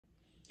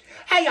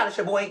Hey y'all, it's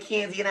your boy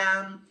Kandie,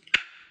 and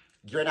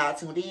you're now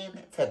tuned in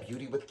to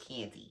Beauty with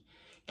Kandie.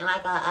 And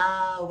like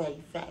I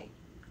always say,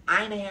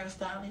 I ain't a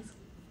hairstylist,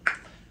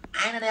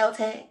 I ain't a nail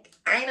tech,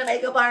 I ain't a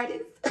makeup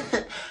artist.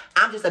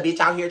 I'm just a bitch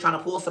out here trying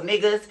to pull some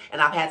niggas,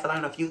 and I've had to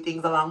learn a few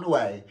things along the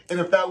way. And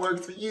if that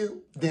works for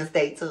you, then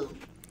stay tuned.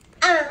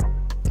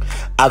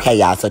 Okay,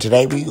 y'all, so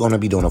today we're going to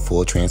be doing a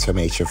full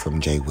transformation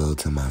from JayWill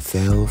to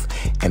myself.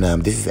 And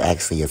this is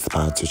actually a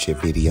sponsorship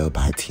video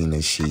by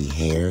Tina She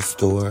Hair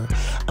Store.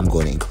 I'm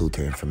going to include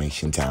their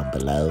information down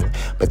below.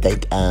 But they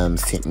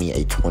sent me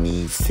a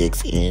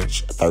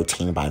 26-inch,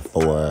 13 by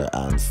 4,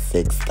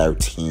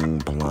 613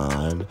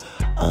 blonde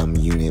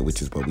unit,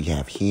 which is what we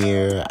have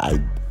here.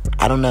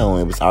 I don't know,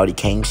 it was already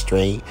came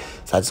straight,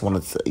 so I just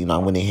wanted to, I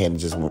went ahead and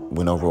just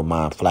went over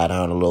my flat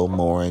iron a little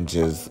more and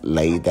just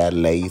laid that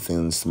lace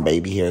and some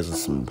baby hairs and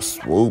some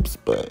swoops,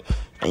 but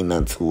ain't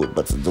nothing to it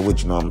but to do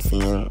it, you know what I'm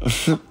saying?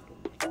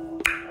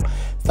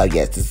 So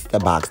yes, this is the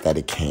box that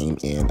it came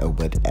in or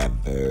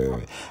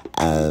whatever.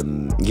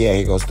 Yeah,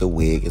 here goes the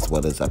wig as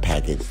well as a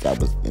package that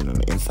was on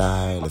the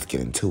inside. Let's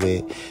get into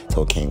it.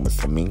 So it came with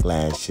some mink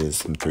lashes,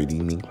 some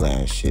 3D mink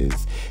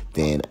lashes.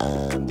 Then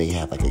they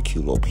have like a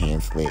cute little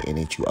pamphlet in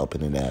it. You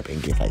open it up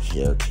and get like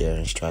hair care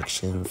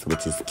instructions,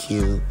 which is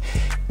cute.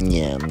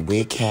 Yeah,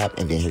 wig cap.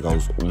 And then here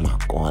goes, oh my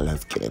God,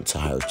 let's get into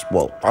her.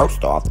 Well,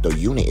 first off, the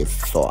unit is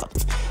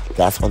soft.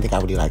 That's one thing I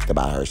really liked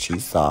about her.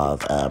 She's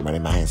soft,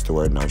 running my hands through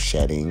her, no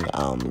shedding.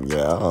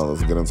 Yeah,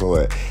 let's get into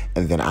it.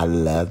 And then I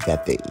love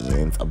that the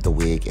ends of the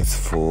wig is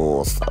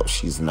full, so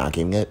she's not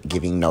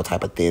giving no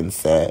type of thin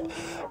set.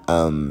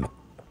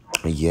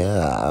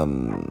 Yeah,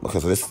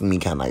 because this is me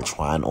kind of like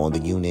trying on the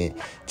unit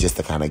just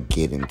to kind of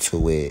get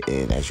into it.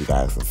 And as you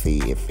guys can see,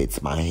 it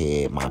fits my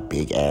head, my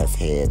big ass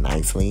head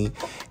nicely.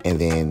 And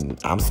then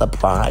I'm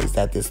surprised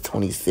that this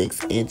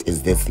 26-inch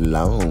is this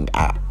long.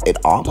 It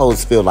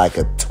almost feels like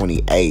a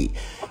 28,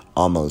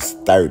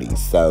 almost 30.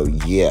 So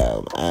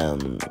yeah,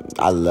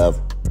 I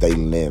love their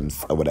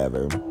limbs or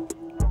whatever.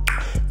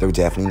 They're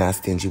definitely not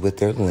stingy with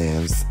their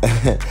limbs.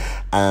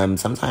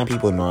 Sometimes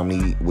people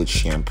normally would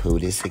shampoo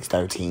this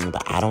 613,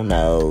 but I don't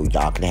know.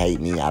 Y'all can hate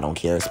me. I don't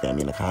care. Spam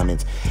me in the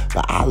comments.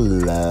 But I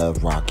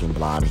love rocking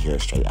blonde hair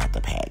straight out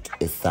the pack.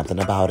 It's something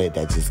about it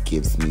that just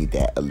gives me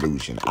that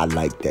illusion. I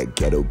like that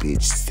ghetto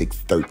bitch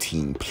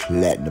 613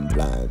 platinum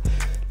blonde.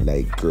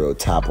 Like, girl,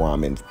 top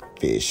ramen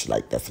fish.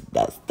 Like, that's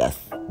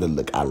the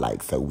look I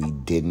like. So we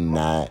did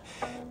not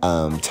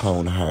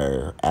tone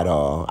her at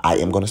all. I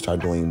am going to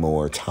start doing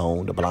more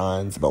toned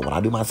blondes, but when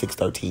I do my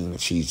 613,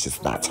 she's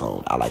just not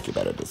toned. I like it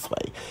better this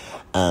way.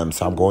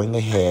 So I'm going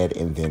ahead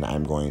and then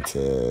I'm going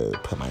to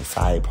put my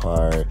side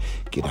part,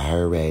 get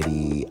her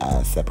ready,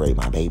 separate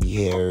my baby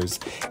hairs,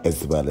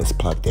 as well as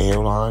pluck the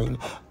hairline.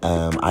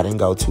 I didn't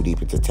go too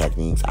deep into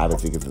techniques,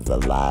 obviously, because it's a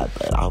lot,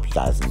 but I hope you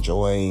guys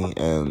enjoy.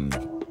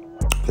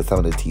 Because some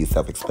of the tea is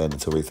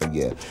self-explanatory. So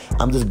yeah,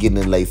 I'm just getting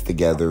it laced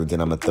together.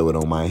 Then I'm going to throw it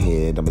on my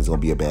head. I'm just going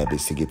to be a bad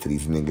bitch to get to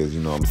these niggas. You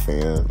know what I'm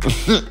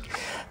saying?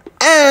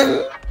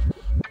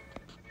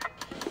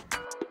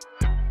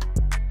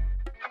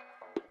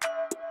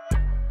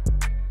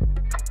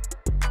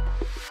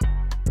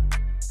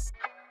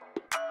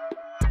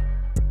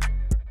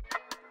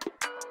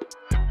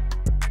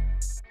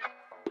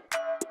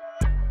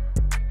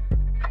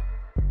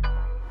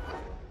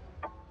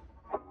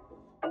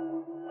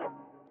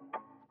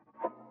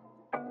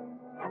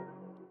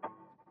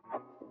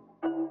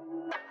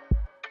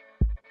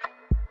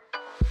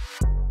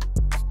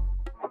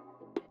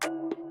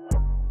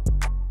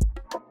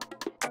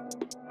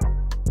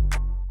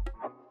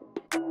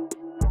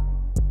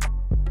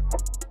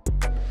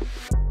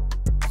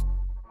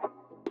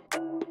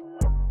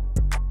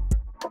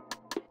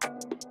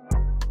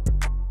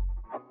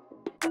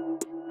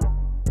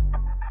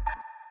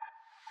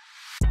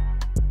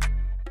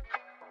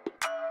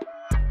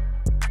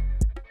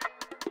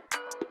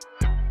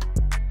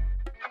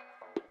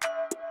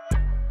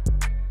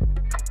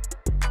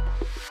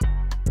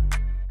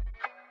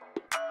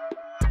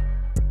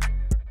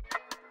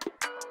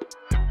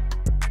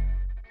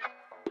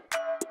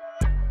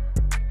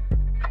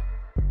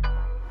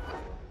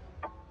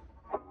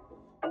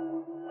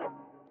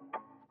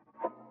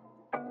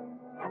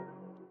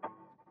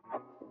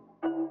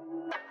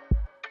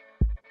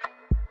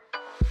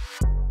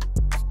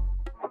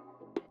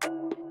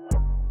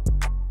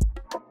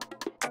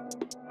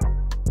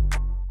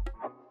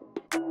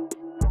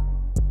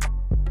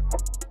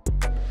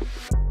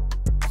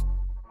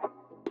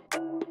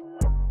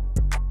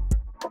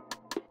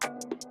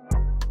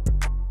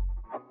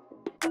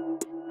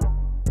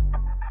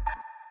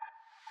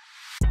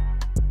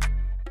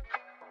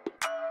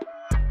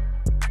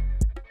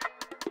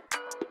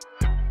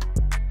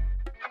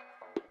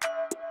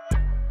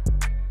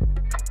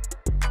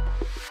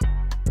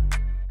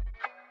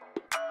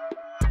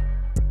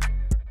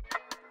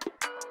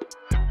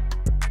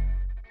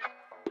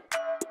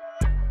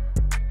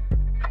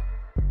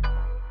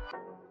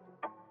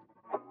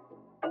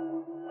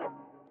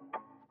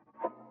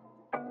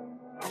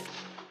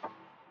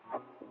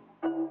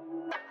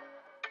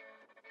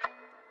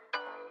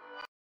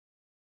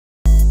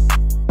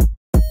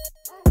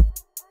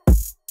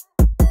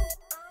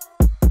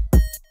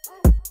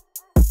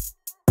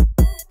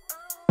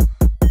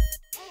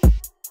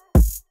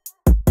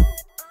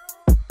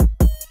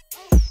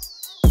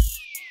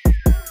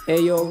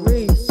 Hey, yo,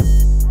 Reese.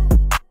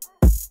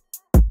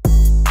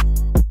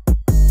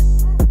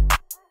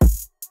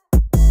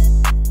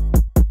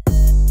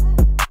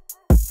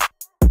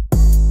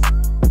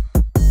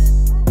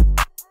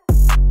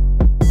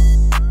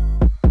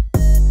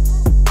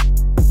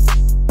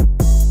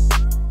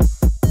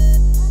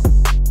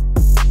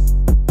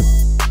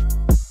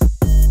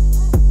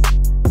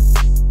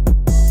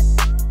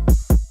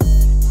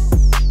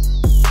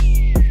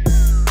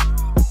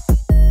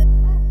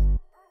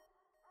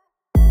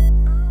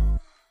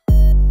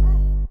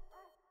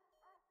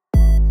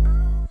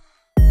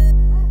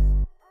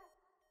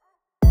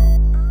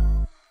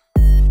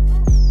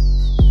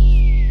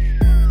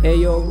 Hey,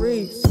 yo,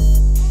 Reese.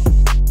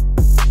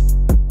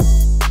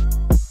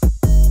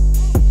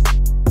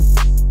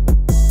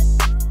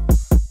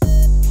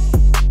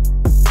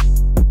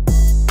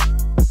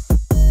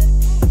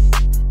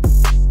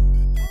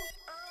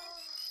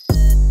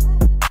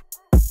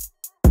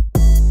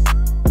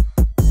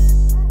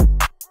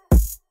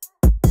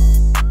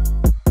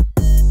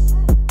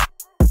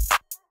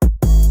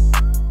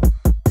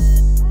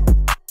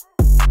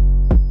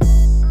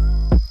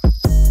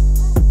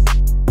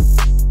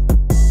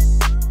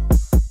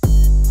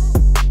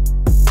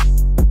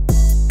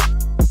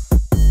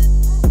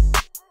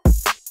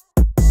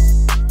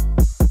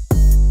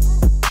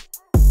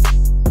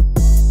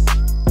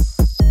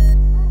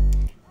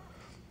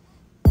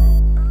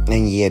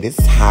 And yeah, this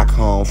hot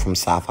comb from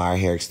Sapphire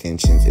Hair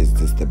Extensions is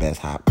just the best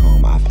hot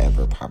comb I've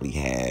ever probably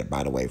had.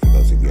 By the way, for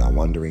those of you are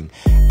wondering,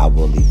 I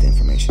will leave the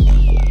information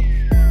down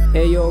below.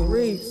 Hey, yo,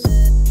 Reese.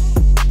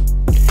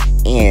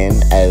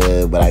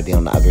 And what I did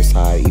on the other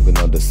side, even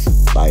though this,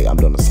 like, I'm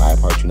doing the side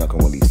part, you're not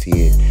gonna really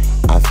see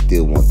it. I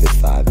still want this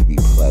side to be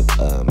plugged.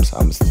 So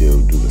I'm gonna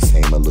still do the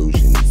same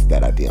illusions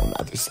that I did on the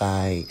other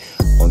side,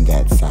 on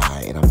that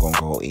side, and I'm gonna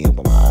go in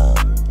with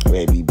my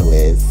Baby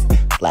Bliss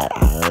flat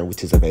iron,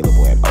 which is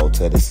available at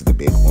Ulta. This is the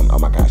big one. Oh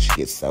my gosh, she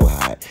gets so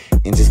hot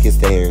and just gets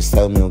the hair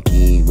so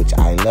milky, which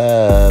I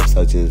love.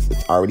 So just,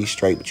 it's already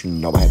straight, but you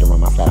know I had to run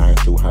my flat iron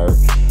through her.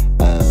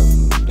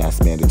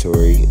 That's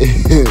mandatory.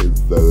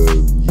 So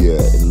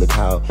yeah, and look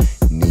how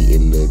neat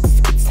it looks.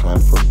 It's time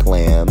for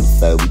glam.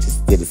 So we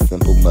just did a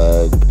simple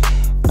mug.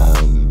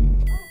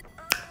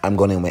 I'm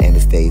going in with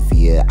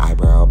Anastasia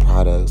eyebrow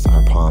products,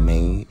 our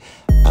pomade.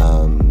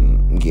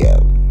 Yeah.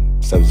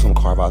 So we're just gonna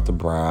carve out the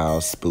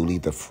brows,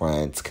 spoolie the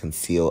front,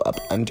 conceal up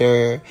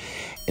under,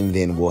 and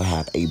then we'll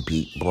have a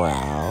beat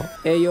brow.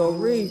 Hey, yo,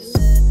 Reese.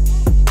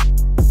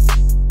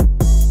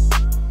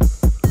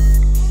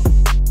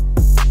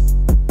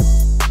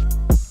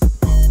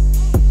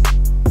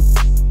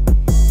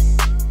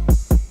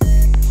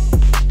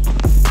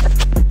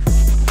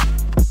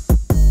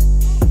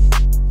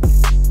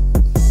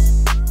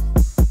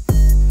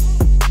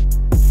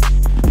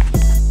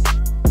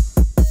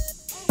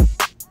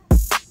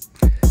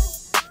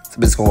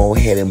 I'm just gonna go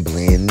ahead and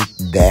blend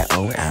that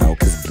on out,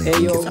 because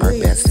blending is our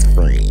best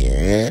friend.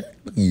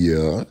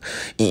 Yeah.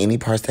 And any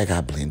parts that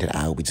got blended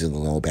out, we just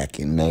gonna go back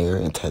in there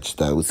and touch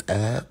those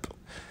up.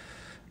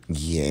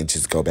 Yeah, and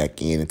just go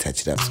back in and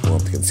touch it up some more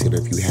with concealer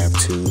if you have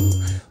to.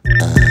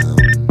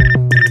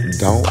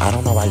 I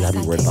don't know why y'all be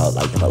worried about,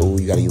 like, oh,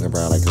 you gotta use a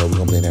brow. Like, oh, we're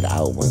gonna blend it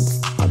out once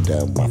I'm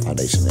done with my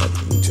foundation and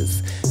everything.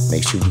 Just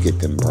make sure you get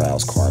them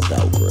brows carved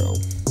out, girl.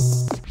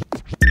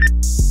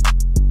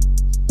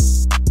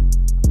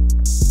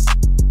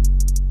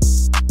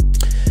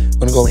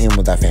 I'm gonna go in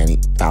with our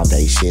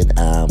foundation.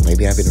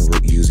 Maybe I've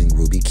been using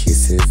Ruby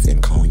Kisses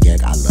and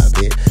Cognac. I love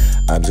it.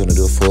 I'm just gonna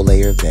do a full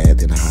layer of that,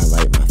 then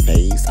highlight my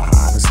face. I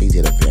honestly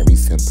did a very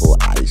simple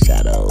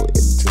eyeshadow.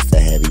 It's just a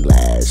heavy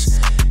lash.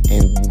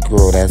 And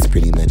girl, that's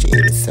pretty much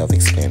it. It's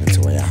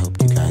self-explanatory. I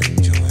hope you guys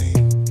enjoy.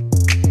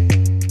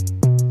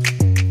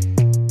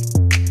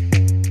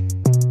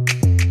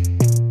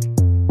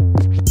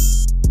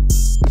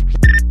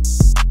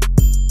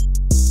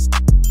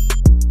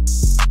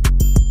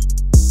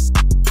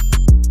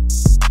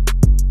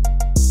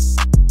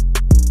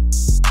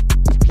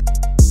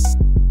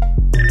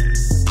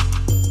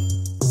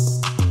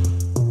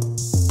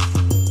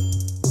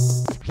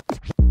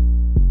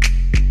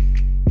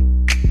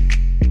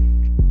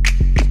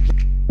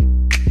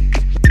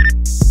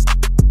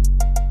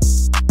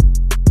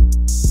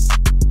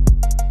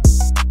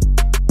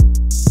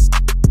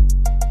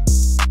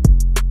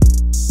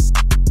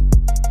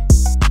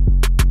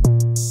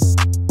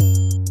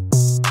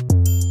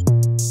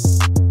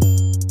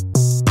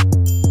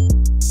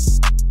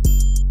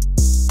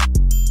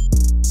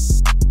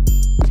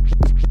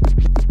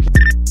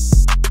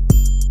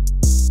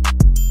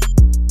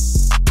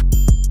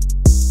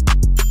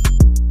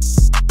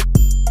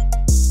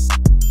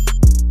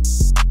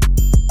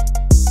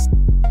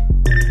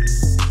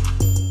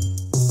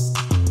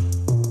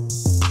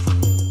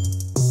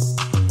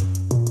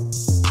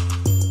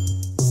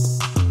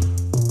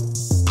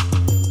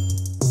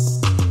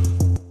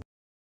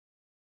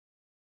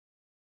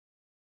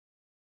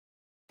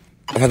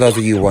 For those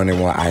of you wondering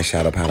what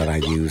eyeshadow palette I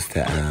use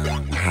to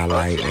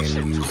highlight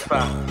and use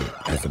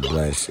as a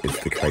blush, it's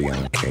the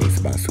Crayon Case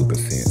by Super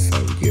Scent. So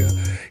yeah,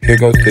 here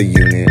goes the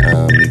unit.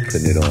 You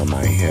putting it on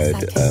my head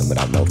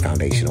without no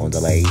foundation on the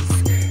lace.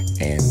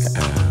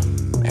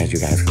 And as you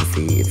guys can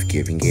see, it's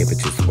giving it, but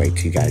just wait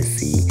till you guys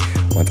see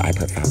once I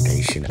put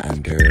foundation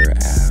under.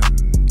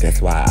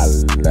 That's why I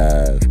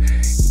love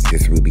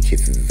this Ruby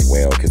Kisses as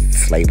well, because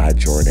Slay by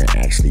Jordan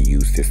actually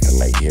used this to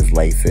lay his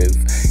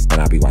laces,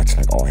 and I'll be watching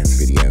like all his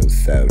videos.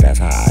 So that's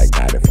how I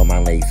got it for my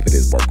lace, but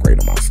it worked great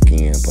on my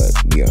skin.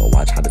 But you know,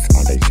 watch how this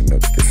foundation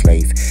melts this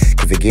lace,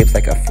 because it gives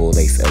like a full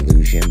lace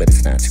illusion, but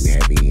it's not too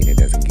heavy, and it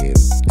doesn't give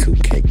too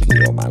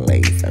cakey on my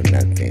lace or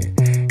nothing,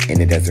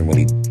 and it doesn't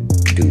really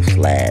do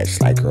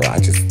flash. Like, girl, I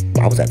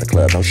was at the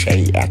club, no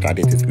shade. After I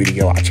did this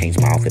video, I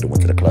changed my outfit and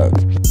went to the club.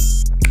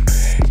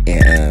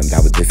 And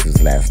this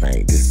was last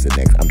night. This is the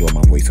next. I'm doing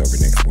my voiceover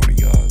next morning,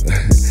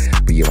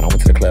 y'all. But yeah, when I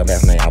went to the club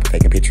last night, I was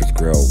taking pictures,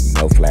 girl.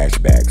 No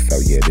flashback. So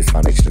yeah, this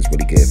foundation is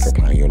really good for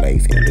applying your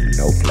lace and with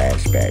no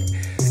flashback.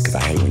 Because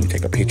I hate when you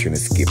take a picture and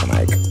it's skipping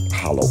like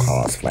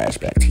Holocaust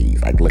flashback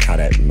tease. Like, look how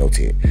that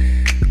melted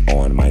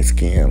on my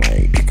skin.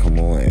 Like, come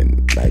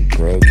on, like,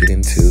 girl, get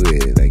into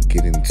it. Like,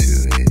 get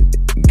into it.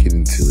 Get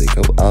into it.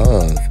 Go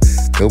off.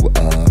 Go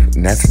off.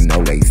 And that's no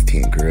lace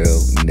tint, girl.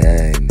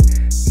 None.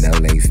 No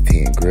lace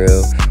tint,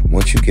 girl.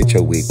 Once you get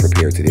your wig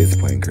prepared to this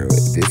point, girl,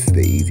 this is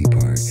the easy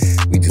part.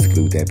 We just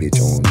glued that bitch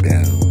on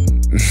down.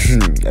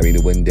 I mean,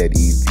 it wasn't that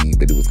easy,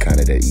 but it was kind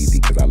of that easy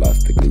because I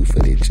lost the glue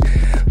footage.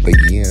 But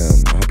yeah,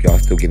 I hope y'all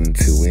still get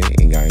into it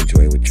and y'all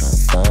enjoy what y'all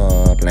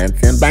saw. Plants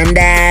and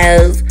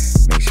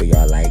bundles. Make sure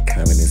y'all like,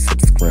 comment, and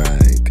subscribe.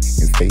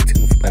 And stay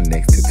tuned for my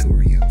next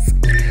tutorials.